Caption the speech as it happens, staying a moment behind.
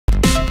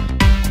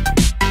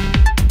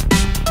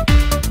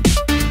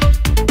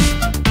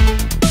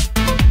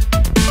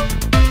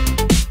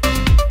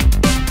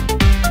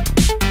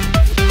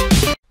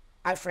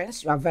Hi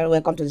friends, you are very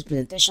welcome to this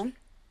presentation.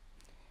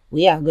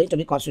 We are going to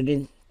be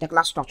considering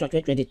Tekla Structure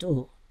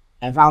 2022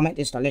 environment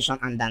installation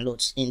and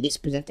downloads in this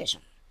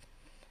presentation.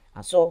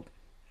 So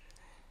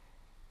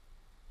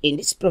in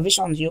this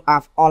provision you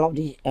have all of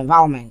the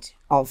environment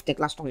of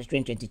Tekla Structure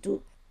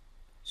 2022.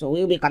 So we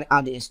will be carrying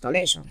out the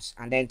installations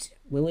and then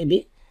we will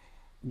be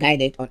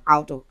guided on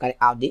how to carry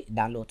out the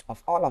download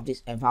of all of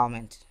this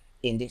environment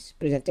in this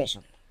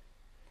presentation.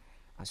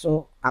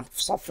 So I'm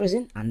stop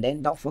freezing and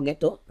then don't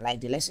forget to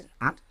like the lesson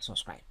and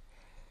subscribe.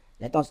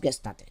 Let us get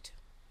started.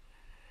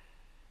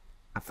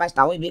 At first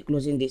I will be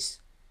closing this.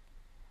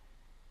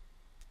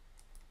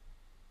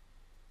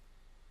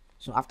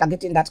 So after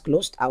getting that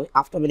closed, I will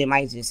have to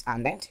minimize this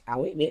and then I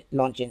will be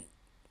launching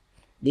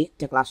the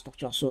Tekla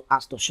structure so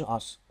as to show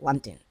us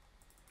one thing.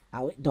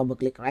 I will double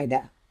click right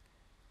there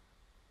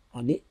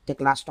on the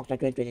Tekla structure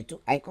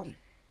 2022 icon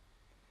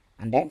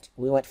and then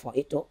we wait for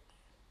it to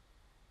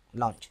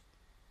launch.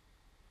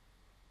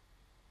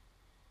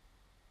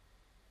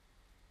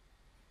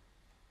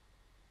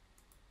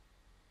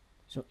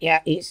 So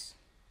here is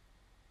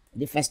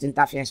the first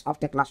interface of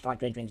Tekla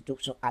Structure 2022.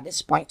 So at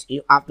this point,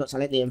 you have to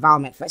select the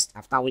environment first,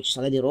 after which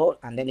select the role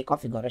and then the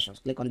configurations.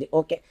 Click on the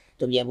OK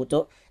to be able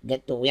to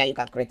get to where you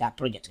can create a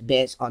project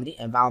based on the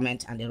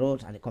environment and the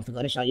roles and the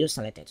configuration you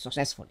selected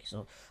successfully.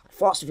 So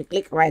first, if you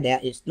click right there,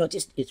 you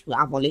notice it will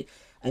have only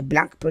a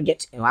blank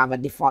project. You have a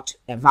default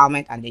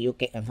environment and the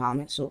UK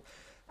environment. So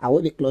I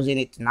will be closing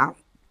it now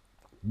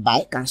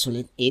by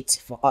cancelling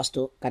it for us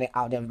to carry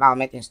out the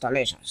environment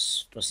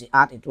installations to see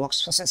how it works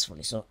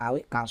successfully. So I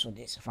will cancel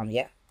this from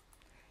here.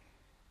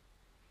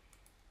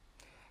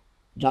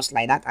 Just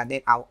like that, and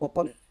then I'll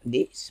open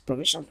this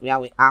provision where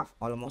we have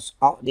almost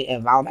all the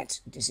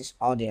environment. This is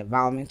all the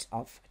environment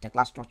of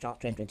Tekla Structure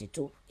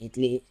 2022,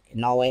 Italy,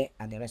 Norway,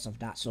 and the rest of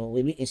that. So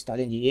we'll be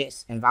installing the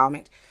US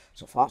environment.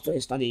 So for us to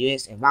install the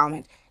US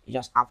environment, you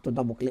just have to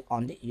double click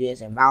on the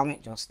US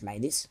environment, just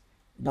like this.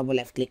 Double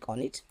left click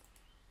on it.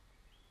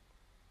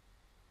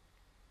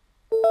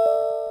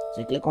 So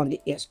you click on the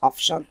yes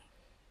option.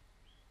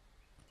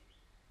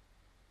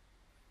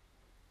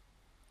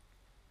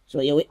 So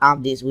here we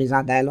have this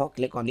wizard dialog.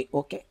 Click on the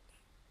OK.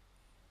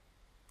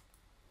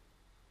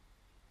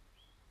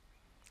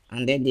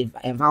 And then the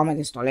environment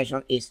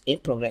installation is in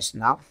progress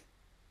now.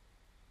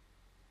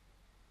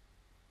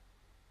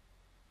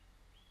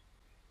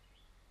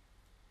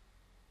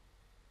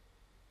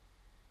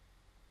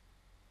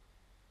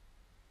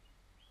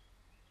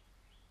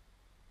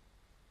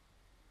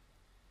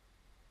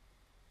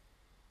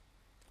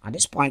 At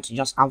this point, you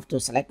just have to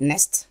select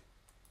next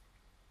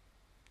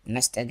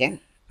again,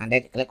 and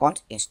then click on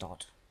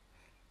installed.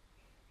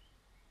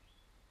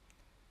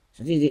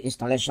 So this is the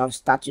installation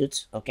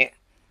statute. Okay.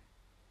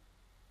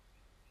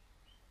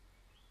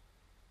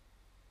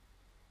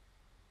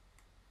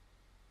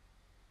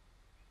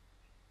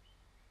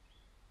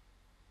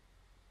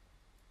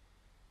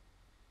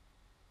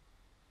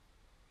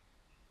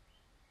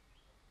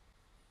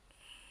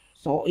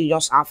 So you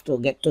just have to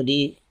get to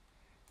the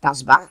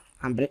taskbar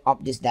and bring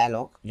up this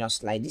dialog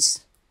just like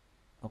this.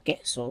 Okay,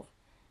 so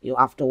you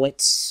have to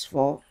wait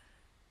for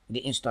the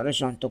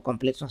installation to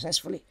complete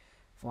successfully.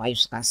 For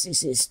as you can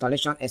see,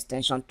 installation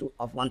extension 2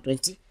 of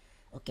 120.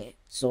 Okay,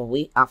 so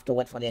we have to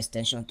wait for the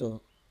extension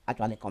to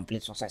actually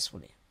complete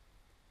successfully.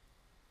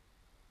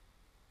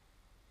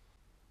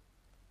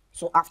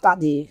 So after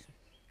the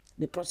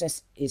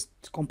process is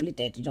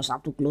completed, you just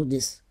have to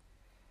close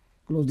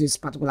this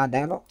particular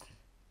dialog,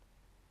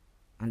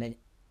 and then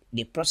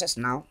the process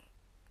now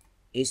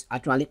is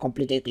actually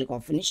completed. Click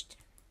on finished.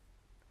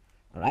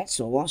 All right,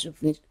 so once you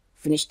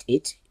finished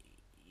it,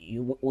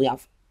 we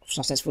have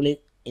successfully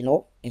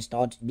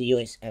installed the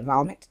US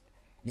environment.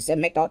 The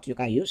same method you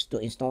can use to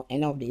install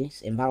any of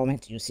these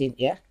environment you see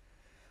here.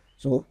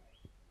 So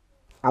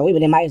I will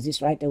minimize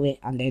this right away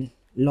and then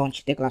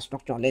launch Tekla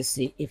Structure. Let's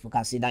see if we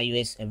can see that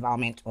US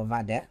environment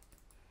over there.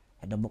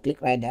 I double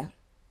click right there.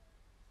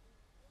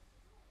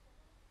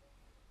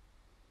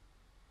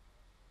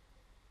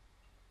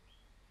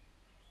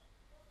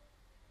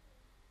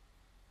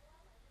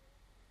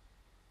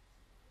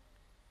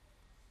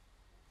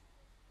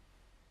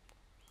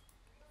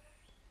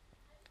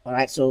 All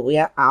right, so we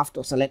have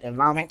to select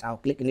environment. I'll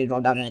click in the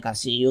drop down and you can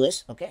see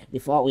US. Okay,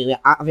 before we were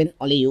having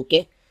only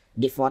UK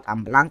default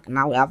and blank.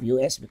 Now we have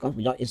US because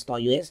we don't install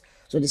US.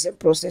 So the same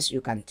process you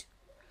can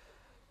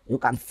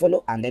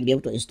follow and then be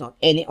able to install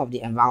any of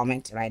the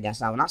environment right there.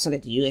 So I will now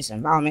select the US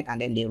environment and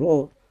then the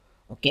role.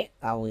 Okay,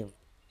 I will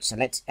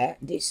select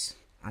this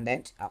and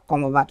then I'll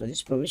come over to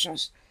these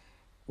provisions,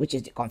 which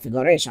is the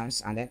configurations,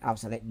 and then I'll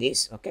select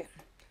this. Okay,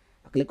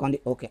 I'll click on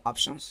the OK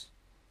options.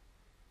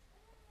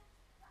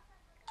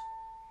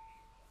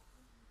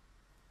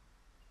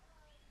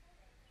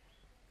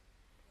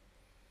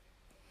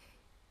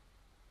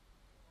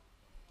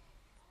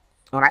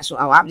 All right, so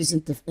I'll have this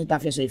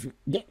interface. So if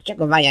you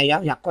check over here, you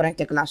have your current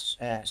Tekla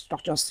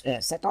structures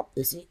setup.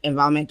 You see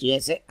environment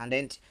USA, and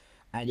then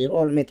the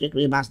role metric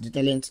rebars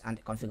detailing and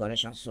the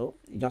configuration. So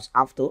you just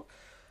have to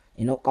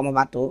come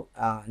over to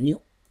new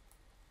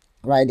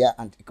right there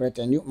and create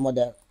a new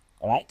model.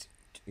 All right,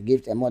 You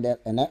give the model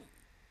a name.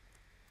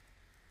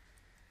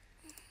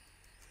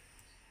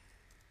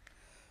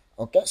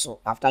 Okay, so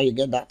after you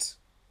get that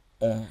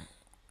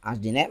as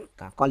the name, you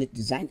can call it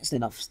design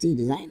instead of still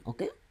design.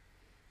 Okay,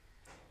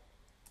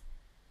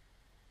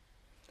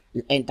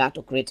 you enter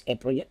to create a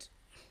project.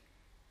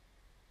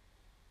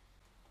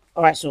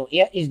 All right, so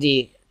here is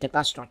the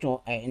Tekla structure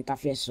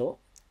interface. So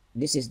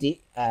this is the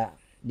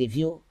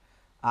view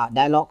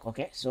dialog.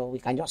 Okay, so we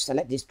can just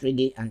select this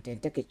 3D and then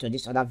take it to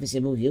this other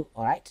visible view.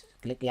 All right,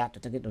 click here to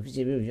take it to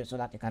visible view so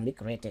that it can be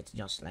created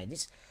just like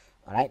this.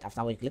 All right,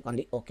 after we click on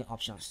the OK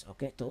options,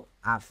 okay, to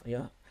have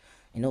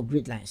your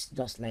grid lines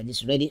just like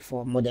this ready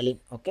for modeling.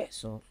 Okay,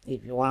 so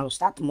if you want to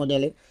start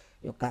modeling,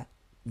 you can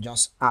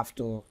just have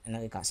to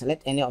you can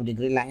select any of the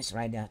grid lines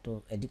right there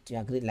to edit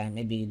your grid line.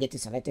 Maybe you get it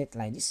selected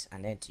like this,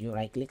 and then you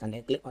right click and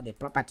then click on the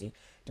property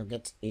to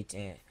get it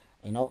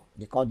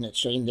the coordinates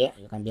showing there.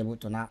 You can be able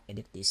to now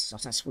edit this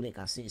successfully. You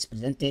can see it's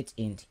presented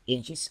in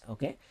inches,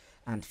 okay,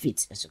 and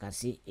feet, as you can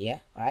see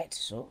here, right?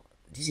 So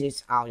this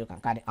is how you can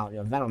carry out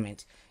your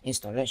environment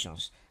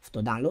installations. To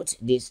download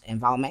this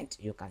environment,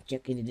 you can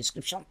check in the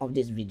description of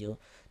this video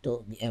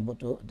to be able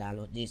to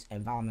download this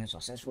environment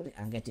successfully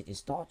and get it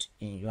installed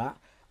in your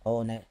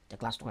own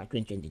Tekla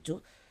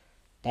 2022.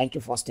 Thank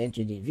you for staying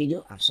to the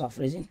video and soft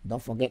freezing.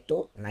 Don't forget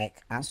to like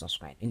and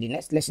subscribe. In the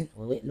next lesson,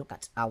 we will look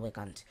at how we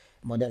can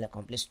model a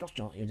complete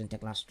structure using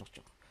Tekla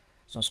structure.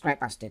 Subscribe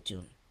and stay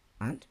tuned.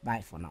 And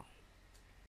bye for now.